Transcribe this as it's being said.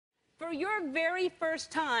for your very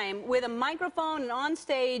first time with a microphone and on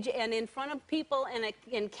stage and in front of people and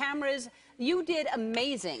in cameras, you did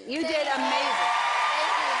amazing. You did amazing.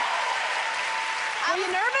 Thank you. Were you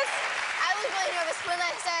nervous? I was really nervous when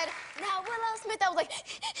I said, now Willow Smith. I was like,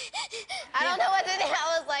 I don't know what to do.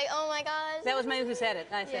 I was like, oh my gosh. That was me who said it.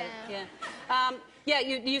 I said it, yeah. Yeah,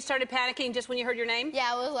 you started panicking just when you heard your name?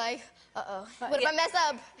 Yeah, I was like, uh-oh. What if I mess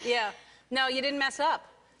up? Yeah. No, you didn't mess up.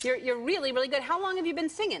 You're really, really good. How long have you been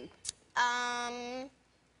singing?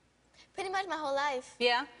 Pretty much my whole life.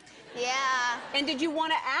 Yeah? Yeah. And did you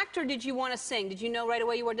want to act or did you want to sing? Did you know right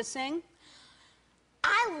away you wanted to sing?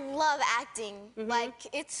 I love acting. Like,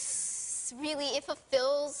 it's really, it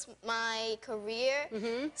fulfills my career.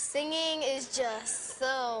 Singing is just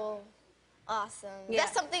so awesome. Yeah.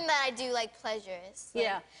 That's something that I do, like, pleasurous. Like,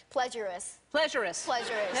 Yeah. Pleasurous. Pleasurous.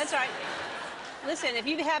 Pleasurous. That's right. Listen, if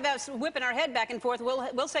you have us whipping our head back and forth,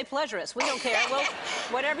 we'll say pleasurous. We don't care. We'll,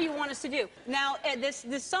 whatever you want us to do. Now, this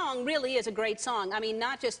song really is a great song. I mean,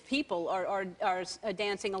 not just people are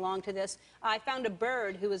dancing along to this. I found a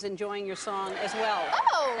bird who is enjoying your song as well.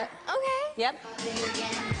 Oh, okay. Yep.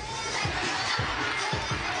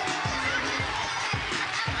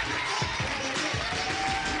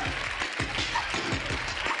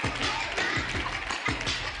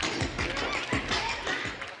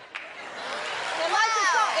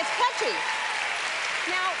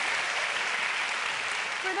 Now,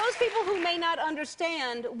 for those people who may not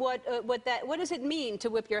understand what does it mean to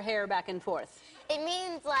whip your hair back and forth? It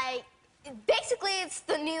means, like, basically it's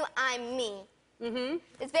the new I'm me.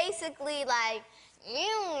 It's basically like,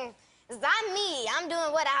 I'm me. I'm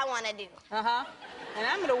doing what I want to do. And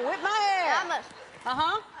I'm going to whip my hair.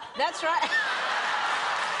 That's right.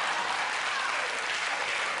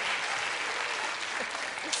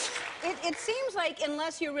 It seems like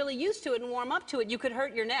unless you're really used to it and warm up to it, you could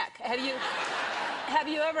hurt your neck. Have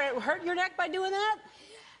you ever hurt your neck by doing that?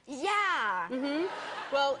 Yeah.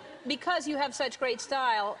 Well, because you have such great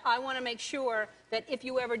style, I want to make sure that if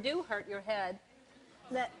you ever do hurt your head,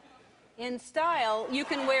 that in style, you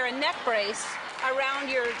can wear a neck brace around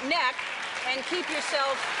your neck and keep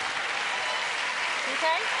yourself,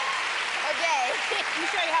 okay? Okay. Let me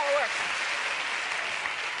show you how it works.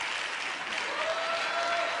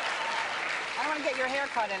 I don't want to get your hair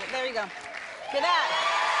caught in it. There you go. Look at that.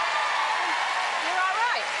 You're all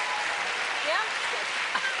right. Yeah?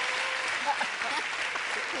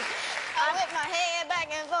 I whip my hair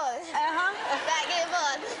back and forth. Back and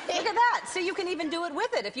forth. Look at that. See, you can even do it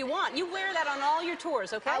with it if you want. You wear that on all your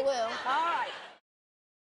tours, okay? I will. All right.